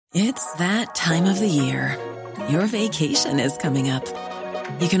It's that time of the year. Your vacation is coming up.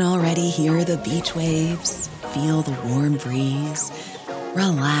 You can already hear the beach waves, feel the warm breeze,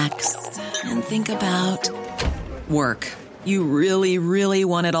 relax, and think about work. You really, really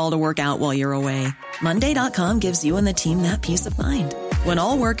want it all to work out while you're away. Monday.com gives you and the team that peace of mind. When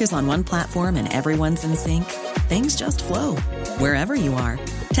all work is on one platform and everyone's in sync, things just flow. Wherever you are,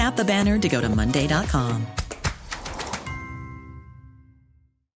 tap the banner to go to Monday.com.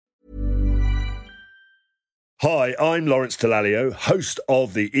 Hi, I'm Lawrence Dallaglio, host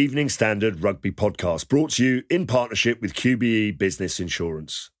of the Evening Standard Rugby Podcast, brought to you in partnership with QBE Business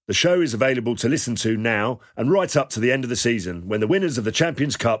Insurance. The show is available to listen to now and right up to the end of the season, when the winners of the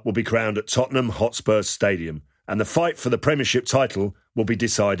Champions Cup will be crowned at Tottenham Hotspur Stadium, and the fight for the Premiership title will be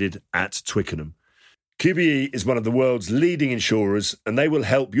decided at Twickenham. QBE is one of the world's leading insurers, and they will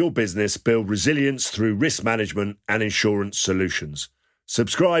help your business build resilience through risk management and insurance solutions.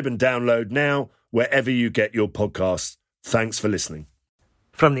 Subscribe and download now, wherever you get your podcasts. Thanks for listening.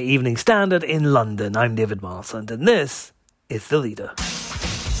 From the Evening Standard in London, I'm David Marsland, and this is The Leader.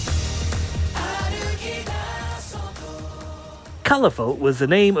 Colourful was the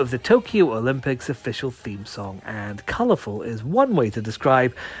name of the Tokyo Olympics official theme song, and colourful is one way to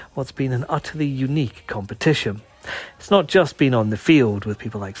describe what's been an utterly unique competition. It's not just been on the field, with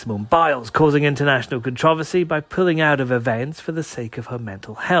people like Simone Biles causing international controversy by pulling out of events for the sake of her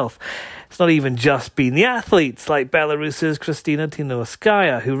mental health. It's not even just been the athletes like Belarus's Kristina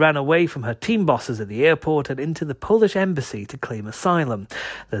Tinoskaya, who ran away from her team bosses at the airport and into the Polish embassy to claim asylum.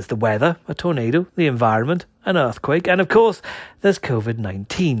 There's the weather, a tornado, the environment, an earthquake, and of course, there's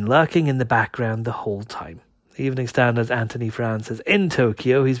COVID-19 lurking in the background the whole time. The Evening Standard's Anthony Francis is in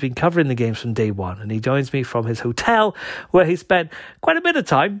Tokyo. He's been covering the games from day one, and he joins me from his hotel, where he spent quite a bit of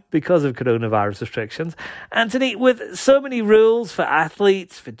time because of coronavirus restrictions. Anthony, with so many rules for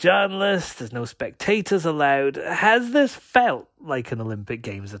athletes, for journalists, there's no spectators allowed, has this felt like an Olympic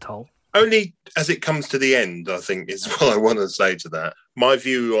Games at all? Only as it comes to the end, I think, is what I want to say to that. My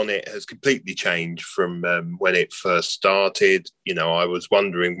view on it has completely changed from when it first started. You know, I was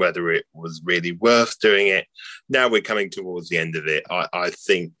wondering whether it was really worth doing it. Now we're coming towards the end of it. I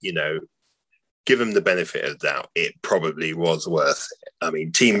think, you know, given the benefit of the doubt, it probably was worth it. I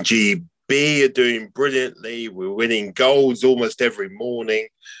mean, Team GB are doing brilliantly. We're winning goals almost every morning.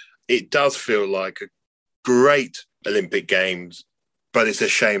 It does feel like a great Olympic Games, but it's a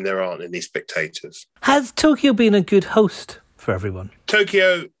shame there aren't any spectators. Has Tokyo been a good host for everyone?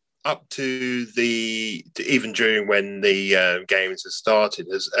 Tokyo, up to even during when the games have started,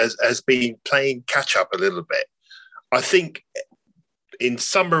 has been playing catch up a little bit. I think, in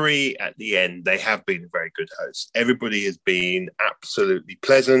summary, at the end, they have been a very good host. Everybody has been absolutely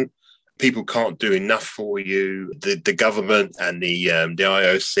pleasant. People can't do enough for you. The government and the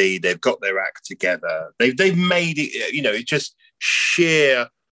IOC, they've got their act together. They've made it. You know, it just sheer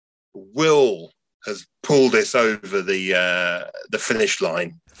will has pulled this over the finish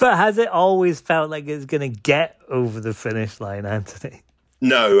line. But has it always felt like it's going to get over the finish line, Anthony?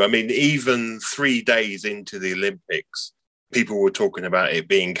 No, I mean, even 3 days into the Olympics, people were talking about it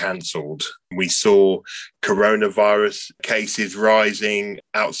being cancelled. We saw coronavirus cases rising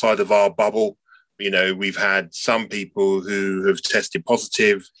outside of our bubble. You know, we've had some people who have tested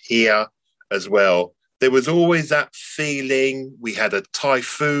positive here as well. There was always that feeling. We had a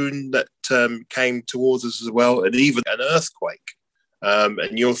typhoon that came towards us as well, and even an earthquake.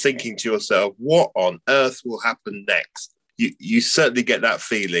 And you're thinking to yourself, what on earth will happen next? You certainly get that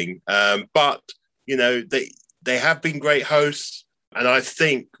feeling. But, you know, they have been great hosts, and I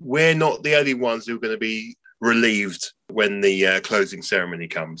think we're not the only ones who are going to be relieved when the closing ceremony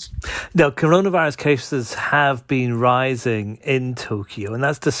comes. Now, coronavirus cases have been rising in Tokyo, and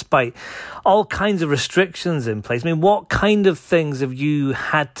that's despite all kinds of restrictions in place. I mean, what kind of things have you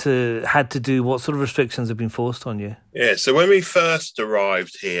had to do? What sort of restrictions have been forced on you? Yeah, so when we first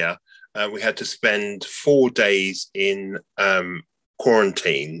arrived here, we had to spend 4 days in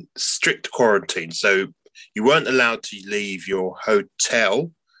quarantine, strict quarantine. So you weren't allowed to leave your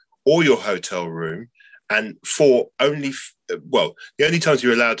hotel or your hotel room. And the only times you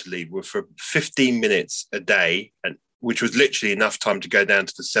were allowed to leave were for 15 minutes a day, which was literally enough time to go down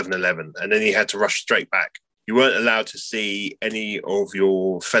to the 7-Eleven. And then you had to rush straight back. You weren't allowed to see any of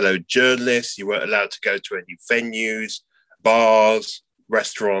your fellow journalists. You weren't allowed to go to any venues, bars,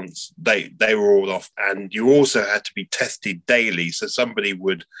 restaurants. They were all off. And you also had to be tested daily. So somebody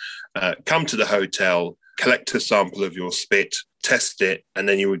would come to the hotel, collect a sample of your spit, test it, and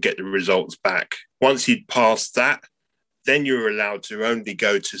then you would get the results back. Once you'd passed that, then you were allowed to only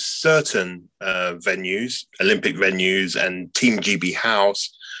go to certain venues, Olympic venues and Team GB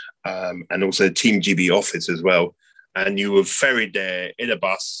House, and also Team GB office as well. And you were ferried there in a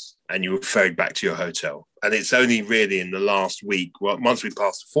bus and you were ferried back to your hotel. And it's only really in the last week, well, once we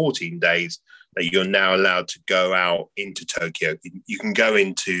passed 14 days, that you're now allowed to go out into Tokyo. You can go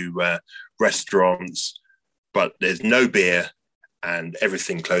into restaurants, but there's no beer and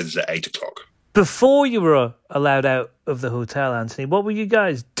everything closes at 8 o'clock. Before you were allowed out of the hotel, Anthony, what were you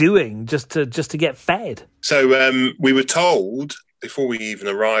guys doing just to get fed? So we were told before we even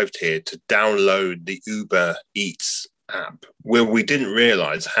arrived here to download the Uber Eats app, where we didn't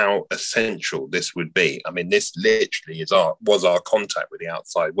realise how essential this would be. I mean, this literally was our contact with the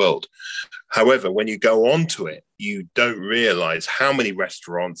outside world. However, when you go onto it, you don't realise how many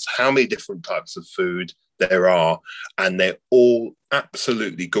restaurants, how many different types of food there are, and they're all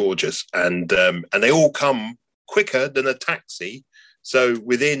absolutely gorgeous, and they all come quicker than a taxi. So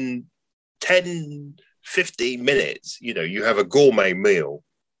within 10-15 minutes, you have a gourmet meal,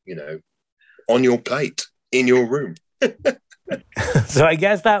 on your plate in your room. So I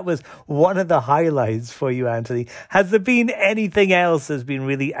guess that was one of the highlights for you, Anthony. Has there been anything else that's been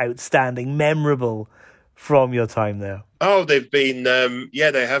really outstanding, memorable from your time there? Oh, they've been, they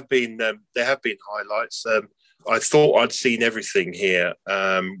have been highlights. I thought I'd seen everything here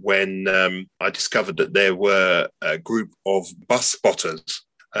when I discovered that there were a group of bus spotters,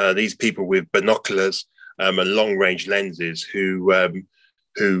 these people with binoculars and long-range lenses who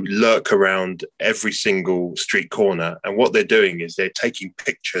lurk around every single street corner. And what they're doing is they're taking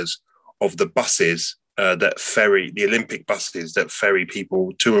pictures of the buses the Olympic buses that ferry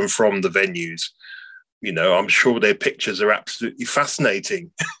people to and from the venues. I'm sure their pictures are absolutely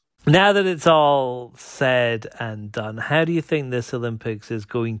fascinating. Now that it's all said and done, how do you think this Olympics is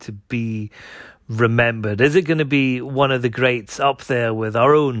going to be remembered? Is it going to be one of the greats up there with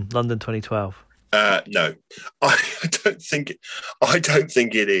our own London 2012? No, I don't think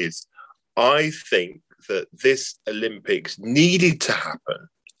it is. I think that this Olympics needed to happen.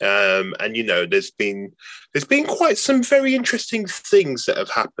 There's been quite some very interesting things that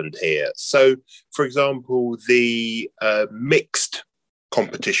have happened here. So, for example, the mixed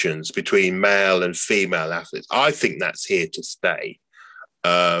competitions between male and female athletes, I think that's here to stay.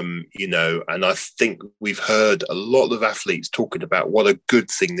 And I think we've heard a lot of athletes talking about what a good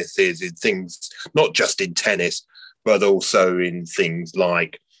thing this is in things, not just in tennis, but also in things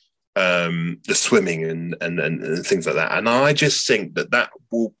like the swimming and things like that. And I just think that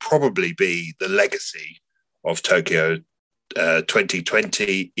will probably be the legacy of Tokyo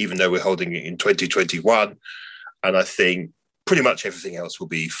 2020, even though we're holding it in 2021. And I think pretty much everything else will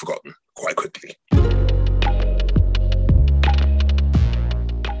be forgotten quite quickly.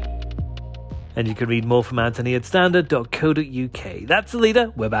 And you can read more from Anthony at standard.co.uk. That's The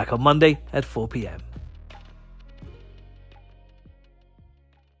Leader. We're back on Monday at 4 p.m.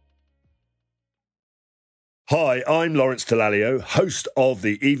 Hi, I'm Lawrence Dallaglio, host of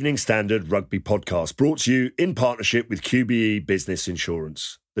the Evening Standard Rugby Podcast, brought to you in partnership with QBE Business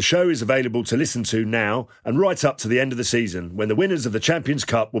Insurance. The show is available to listen to now and right up to the end of the season, when the winners of the Champions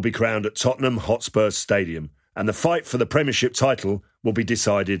Cup will be crowned at Tottenham Hotspur Stadium, and the fight for the Premiership title will be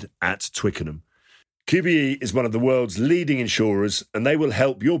decided at Twickenham. QBE is one of the world's leading insurers, and they will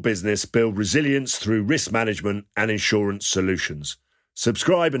help your business build resilience through risk management and insurance solutions.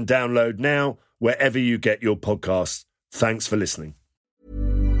 Subscribe and download now wherever you get your podcasts. Thanks for listening.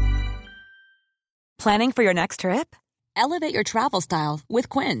 Planning for your next trip? Elevate your travel style with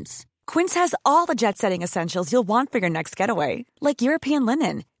Quince. Quince has all the jet-setting essentials you'll want for your next getaway, like European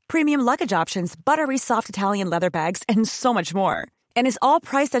linen, premium luggage options, buttery soft Italian leather bags, and so much more. And is all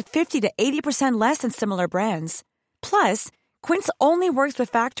priced at 50 to 80% less than similar brands. Plus, Quince only works with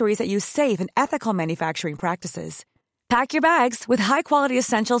factories that use safe and ethical manufacturing practices. Pack your bags with high-quality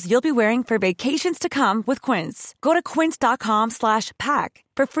essentials you'll be wearing for vacations to come with Quince. Go to quince.com/pack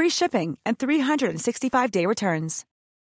for free shipping and 365-day returns.